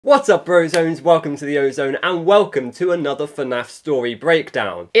What's up, Brozones? Welcome to the Ozone and welcome to another FNAF story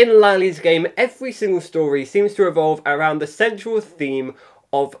breakdown. In Lily's game, every single story seems to revolve around the central theme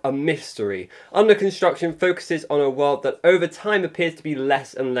of a mystery. Under Construction focuses on a world that over time appears to be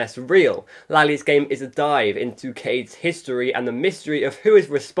less and less real. Lily's game is a dive into Cade's history and the mystery of who is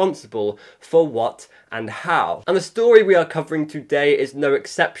responsible for what and how. And the story we are covering today is no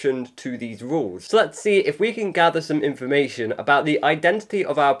exception to these rules. So let's see if we can gather some information about the identity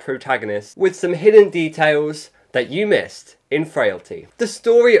of our protagonist with some hidden details that you missed in Frailty. The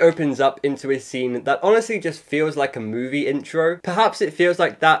story opens up into a scene that honestly just feels like a movie intro. Perhaps it feels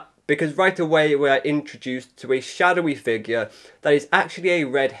like that because right away we are introduced to a shadowy figure that is actually a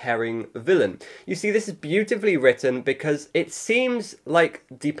red herring villain. You see, this is beautifully written because it seems like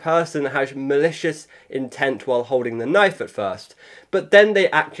the person has malicious intent while holding the knife at first, but then they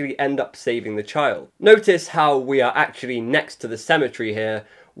actually end up saving the child. Notice how we are actually next to the cemetery here,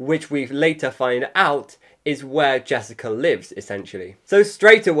 which we later find out is where Jessica lives, essentially. So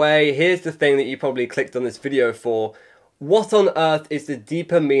straight away, here's the thing that you probably clicked on this video for. What on earth is the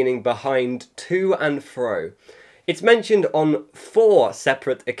deeper meaning behind to and fro? It's mentioned on 4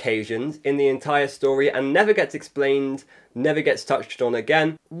 separate occasions in the entire story and never gets explained, never gets touched on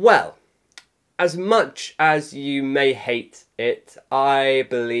again. Well, as much as you may hate it, I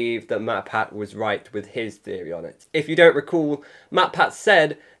believe that MatPat was right with his theory on it. If you don't recall, MatPat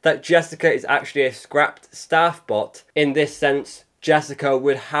said that Jessica is actually a scrapped staff bot. In this sense, Jessica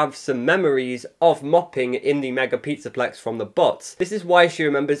would have some memories of mopping in the Mega Pizzaplex from the bots. This is why she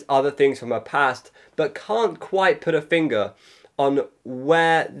remembers other things from her past, but can't quite put a finger on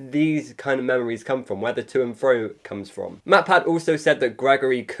where these kind of memories come from, where the to and fro comes from. MatPat also said that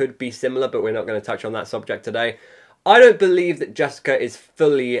Gregory could be similar, but we're not going to touch on that subject today. I don't believe that Jessica is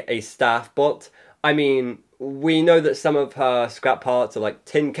fully a staff bot. I mean, we know that some of her scrap parts are like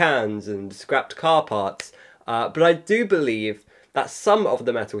tin cans and scrapped car parts, but I do believe that some of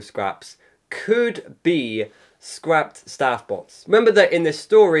the metal scraps could be scrapped staff bots. Remember that in this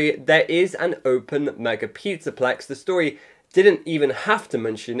story, there is an open Mega Pizzaplex. The story didn't even have to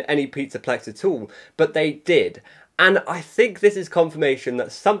mention any Pizzaplex at all, but they did. And I think this is confirmation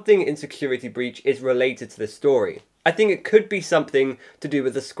that something in Security Breach is related to this story. I think it could be something to do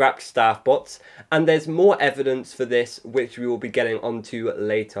with the scrapped staff bots, and there's more evidence for this, which we will be getting onto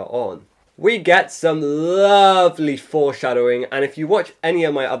later on. We get some lovely foreshadowing, and if you watch any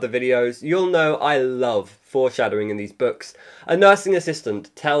of my other videos, you'll know I love foreshadowing in these books. A nursing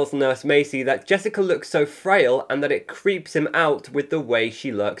assistant tells Nurse Macy that Jessica looks so frail and that it creeps him out with the way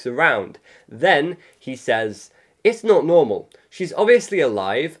she lurks around. Then he says, "It's not normal. She's obviously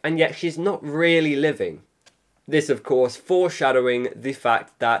alive, and yet she's not really living." This, of course, foreshadowing the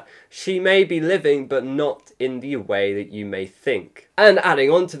fact that she may be living, but not in the way that you may think. And adding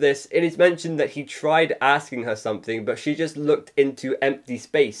on to this, it is mentioned that he tried asking her something, but she just looked into empty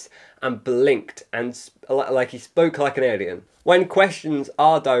space and blinked, and like he spoke like an alien. When questions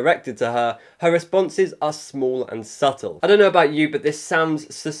are directed to her, her responses are small and subtle. I don't know about you, but this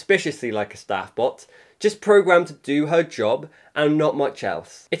sounds suspiciously like a staff bot, just programmed to do her job and not much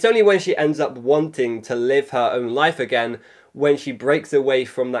else. It's only when she ends up wanting to live her own life again when she breaks away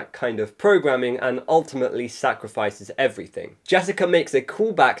from that kind of programming and ultimately sacrifices everything. Jessica makes a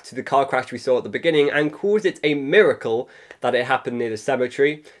callback to the car crash we saw at the beginning and calls it a miracle that it happened near the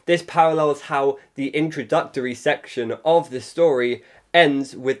cemetery. This parallels how the introductory section of the story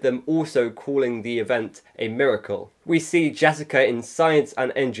ends with them also calling the event a miracle. We see Jessica in science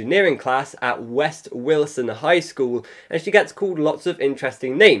and engineering class at West Wilson High School, and she gets called lots of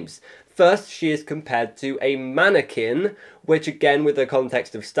interesting names. First, she is compared to a mannequin, which again with the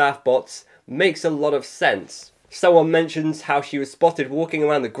context of staff bots makes a lot of sense. Someone mentions how she was spotted walking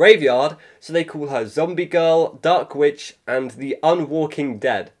around the graveyard, so they call her Zombie Girl, Dark Witch, and the Unwalking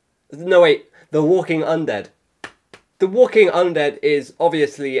Dead. No wait, the Walking Undead. The Walking Undead is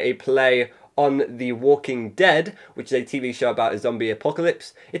obviously a play on The Walking Dead, which is a TV show about a zombie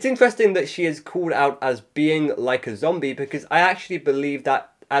apocalypse. It's interesting that she is called out as being like a zombie because I actually believe that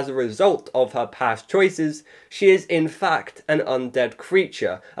as a result of her past choices, she is in fact an undead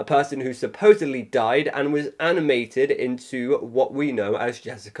creature, a person who supposedly died and was animated into what we know as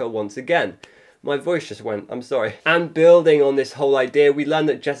Jessica once again. My voice just went, I'm sorry. And building on this whole idea, we learn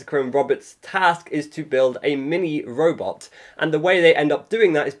that Jessica and Robert's task is to build a mini robot. And the way they end up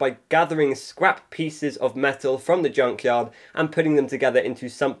doing that is by gathering scrap pieces of metal from the junkyard and putting them together into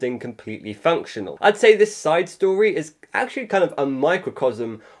something completely functional. I'd say this side story is actually kind of a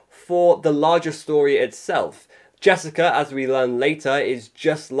microcosm for the larger story itself. Jessica, as we learn later, is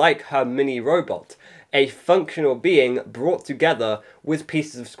just like her mini robot. a functional being brought together with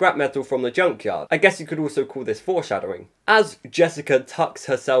pieces of scrap metal from the junkyard. I guess you could also call this foreshadowing. As Jessica tucks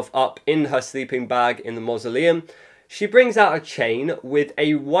herself up in her sleeping bag in the mausoleum, she brings out a chain with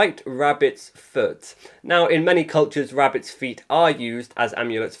a white rabbit's foot. Now, in many cultures, rabbit's feet are used as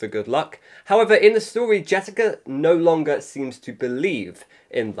amulets for good luck. However, in the story, Jessica no longer seems to believe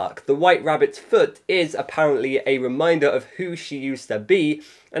in luck. The white rabbit's foot is apparently a reminder of who she used to be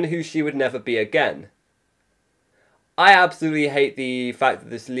and who she would never be again. I absolutely hate the fact that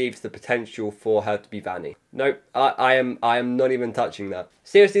this leaves the potential for her to be Vanny. Nope, I am not even touching that.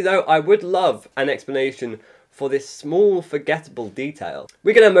 Seriously though, I would love an explanation for this small, forgettable detail.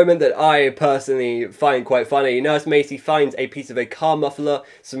 We get a moment that I personally find quite funny. Nurse Macy finds a piece of a car muffler,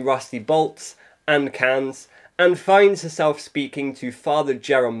 some rusty bolts and cans, and finds herself speaking to Father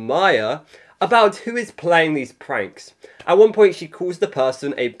Jeremiah about who is playing these pranks. At one point she calls the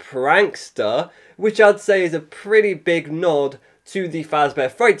person a prankster, which I'd say is a pretty big nod to the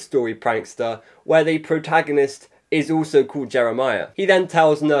Fazbear Fright Story prankster, where the protagonist is also called Jeremiah. He then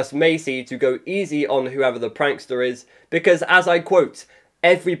tells Nurse Macy to go easy on whoever the prankster is, because, as I quote,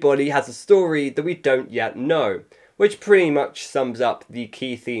 everybody has a story that we don't yet know, which pretty much sums up the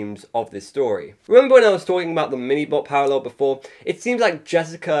key themes of this story. Remember when I was talking about the Minibot parallel before? It seems like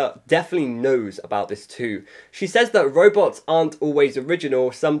Jessica definitely knows about this too. She says that robots aren't always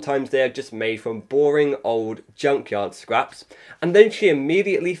original, sometimes they are just made from boring old junkyard scraps, and then she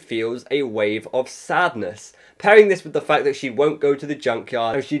immediately feels a wave of sadness. Pairing this with the fact that she won't go to the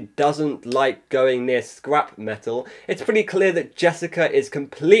junkyard and she doesn't like going near scrap metal, it's pretty clear that Jessica is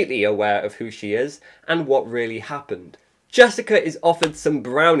completely aware of who she is and what really happened. Jessica is offered some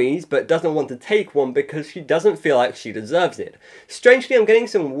brownies but doesn't want to take one because she doesn't feel like she deserves it. Strangely, I'm getting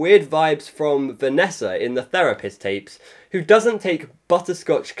some weird vibes from Vanessa in the therapist tapes, who doesn't take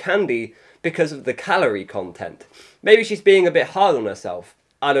butterscotch candy because of the calorie content. Maybe she's being a bit hard on herself.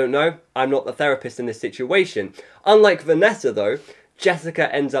 I don't know, I'm not the therapist in this situation. Unlike Vanessa though,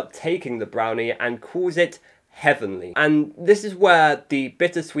 Jessica ends up taking the brownie and calls it heavenly. And this is where the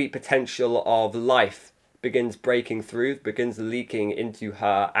bittersweet potential of life begins breaking through, begins leaking into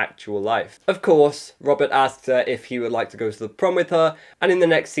her actual life. Of course, Robert asks her if he would like to go to the prom with her, and in the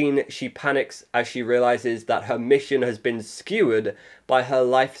next scene she panics as she realizes that her mission has been skewered by her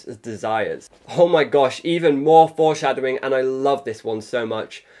life's desires. Oh my gosh, even more foreshadowing, and I love this one so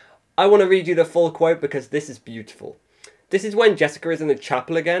much. I want to read you the full quote because this is beautiful. This is when Jessica is in the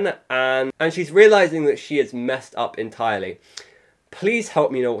chapel again, and she's realizing that she is messed up entirely. Please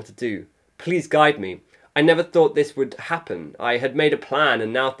help me know what to do. Please guide me. I never thought this would happen. I had made a plan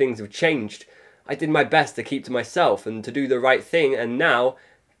and now things have changed. I did my best to keep to myself and to do the right thing, and now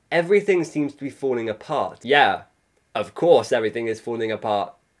everything seems to be falling apart. Yeah, of course everything is falling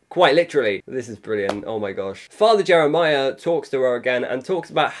apart. Quite literally. This is brilliant. Oh my gosh. Father Jeremiah talks to her again and talks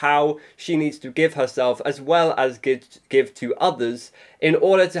about how she needs to give herself as well as give to others in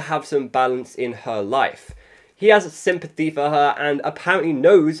order to have some balance in her life. He has sympathy for her and apparently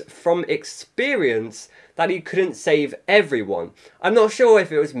knows from experience that he couldn't save everyone. I'm not sure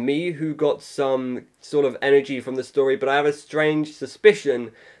if it was me who got some sort of energy from the story, but I have a strange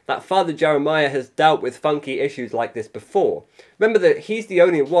suspicion that Father Jeremiah has dealt with funky issues like this before. Remember that he's the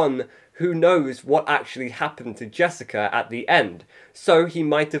only one who knows what actually happened to Jessica at the end, so he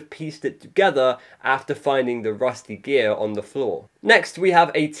might have pieced it together after finding the rusty gear on the floor. Next, we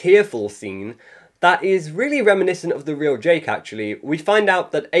have a tearful scene that is really reminiscent of the real Jake, actually. We find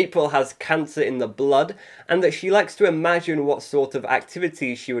out that April has cancer in the blood, and that she likes to imagine what sort of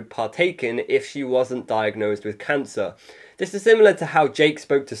activities she would partake in if she wasn't diagnosed with cancer. This is similar to how Jake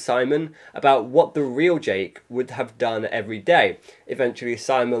spoke to Simon about what the real Jake would have done every day. Eventually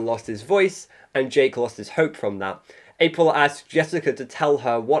Simon lost his voice, and Jake lost his hope from that. April asks Jessica to tell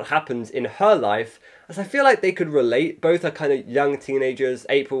her what happens in her life, as I feel like they could relate. Both are kind of young teenagers.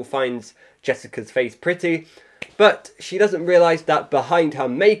 April finds Jessica's face pretty, but she doesn't realise that behind her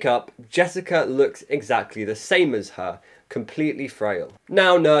makeup, Jessica looks exactly the same as her, completely frail.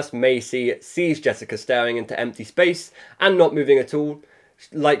 Now Nurse Macy sees Jessica staring into empty space and not moving at all,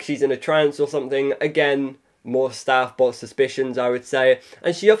 like she's in a trance or something. Again, more staff bot suspicions, I would say,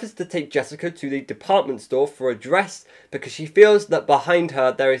 and she offers to take Jessica to the department store for a dress because she feels that behind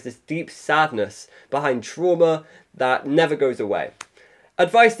her there is this deep sadness behind trauma that never goes away.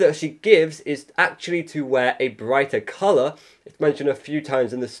 Advice that she gives is actually to wear a brighter colour. It's mentioned a few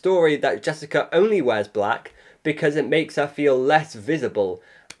times in the story that Jessica only wears black because it makes her feel less visible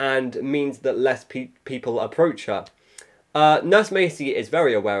and means that less people approach her. Nurse Macy is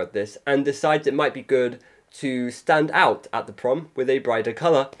very aware of this and decides it might be good to stand out at the prom with a brighter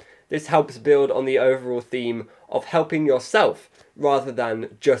colour. this helps build on the overall theme of helping yourself rather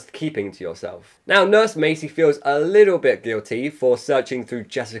than just keeping to yourself. Now, Nurse Macy feels a little bit guilty for searching through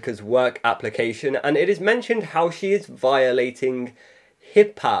Jessica's work application, and it is mentioned how she is violating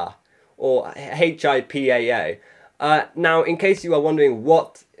HIPAA, or HIPAA. Now, in case you are wondering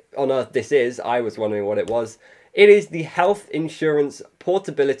what on earth this is, I was wondering what it was. It is the Health Insurance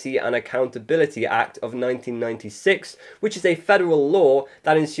Portability and Accountability Act of 1996, which is a federal law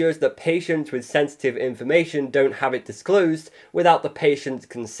that ensures that patients with sensitive information don't have it disclosed without the patient's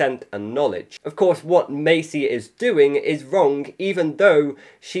consent and knowledge. Of course, what Macy is doing is wrong, even though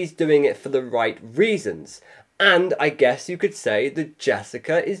she's doing it for the right reasons. And I guess you could say that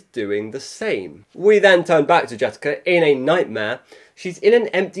Jessica is doing the same. We then turn back to Jessica in a nightmare. She's in an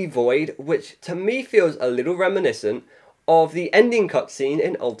empty void, which to me feels a little reminiscent of the ending cutscene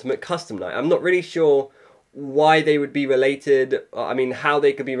in Ultimate Custom Night. I'm not really sure why they would be related, I mean how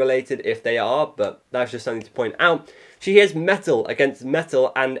they could be related if they are, but that's just something to point out. She hears metal against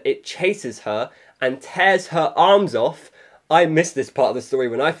metal and it chases her and tears her arms off. I missed this part of the story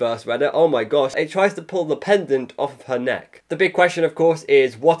when I first read it. Oh my gosh. It tries to pull the pendant off of her neck. The big question, of course,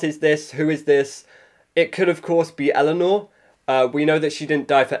 is what is this? Who is this? It could, of course, be Eleanor. We know that she didn't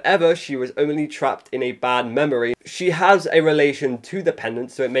die forever. She was only trapped in a bad memory. She has a relation to the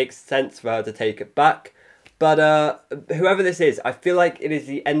pendant, so it makes sense for her to take it back. But whoever this is, I feel like it is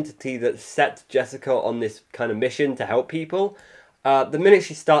the entity that set Jessica on this kind of mission to help people. The minute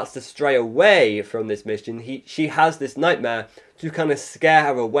she starts to stray away from this mission, she has this nightmare to kind of scare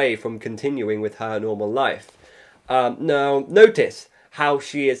her away from continuing with her normal life. Now, notice how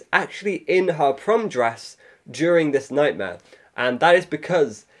she is actually in her prom dress during this nightmare. And that is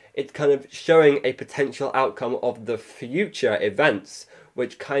because it's kind of showing a potential outcome of the future events,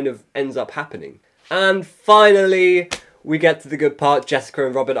 which kind of ends up happening. And finally, we get to the good part. Jessica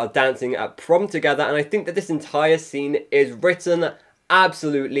and Robert are dancing at prom together, and I think that this entire scene is written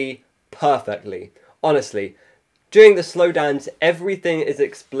absolutely perfectly. Honestly, during the slow dance, everything is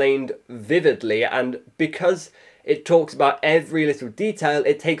explained vividly, and because it talks about every little detail,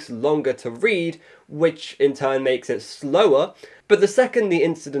 it takes longer to read, which in turn makes it slower. But the second the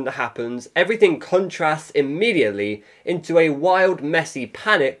incident happens, everything contrasts immediately into a wild, messy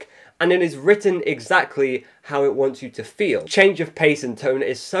panic, and it is written exactly how it wants you to feel. Change of pace and tone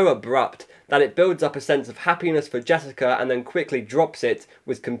is so abrupt that it builds up a sense of happiness for Jessica and then quickly drops it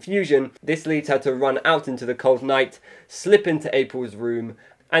with confusion. This leads her to run out into the cold night, slip into April's room,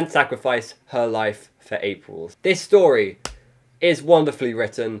 and sacrifice her life for April's. This story is wonderfully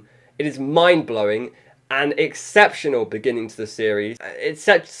written. It is mind-blowing and exceptional beginning to the series. It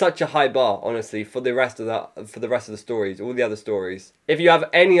sets such a high bar, honestly, for the rest of the stories, all the other stories. If you have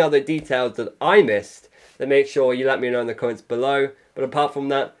any other details that I missed, then make sure you let me know in the comments below. But apart from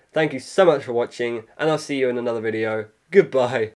that, thank you so much for watching, and I'll see you in another video. Goodbye.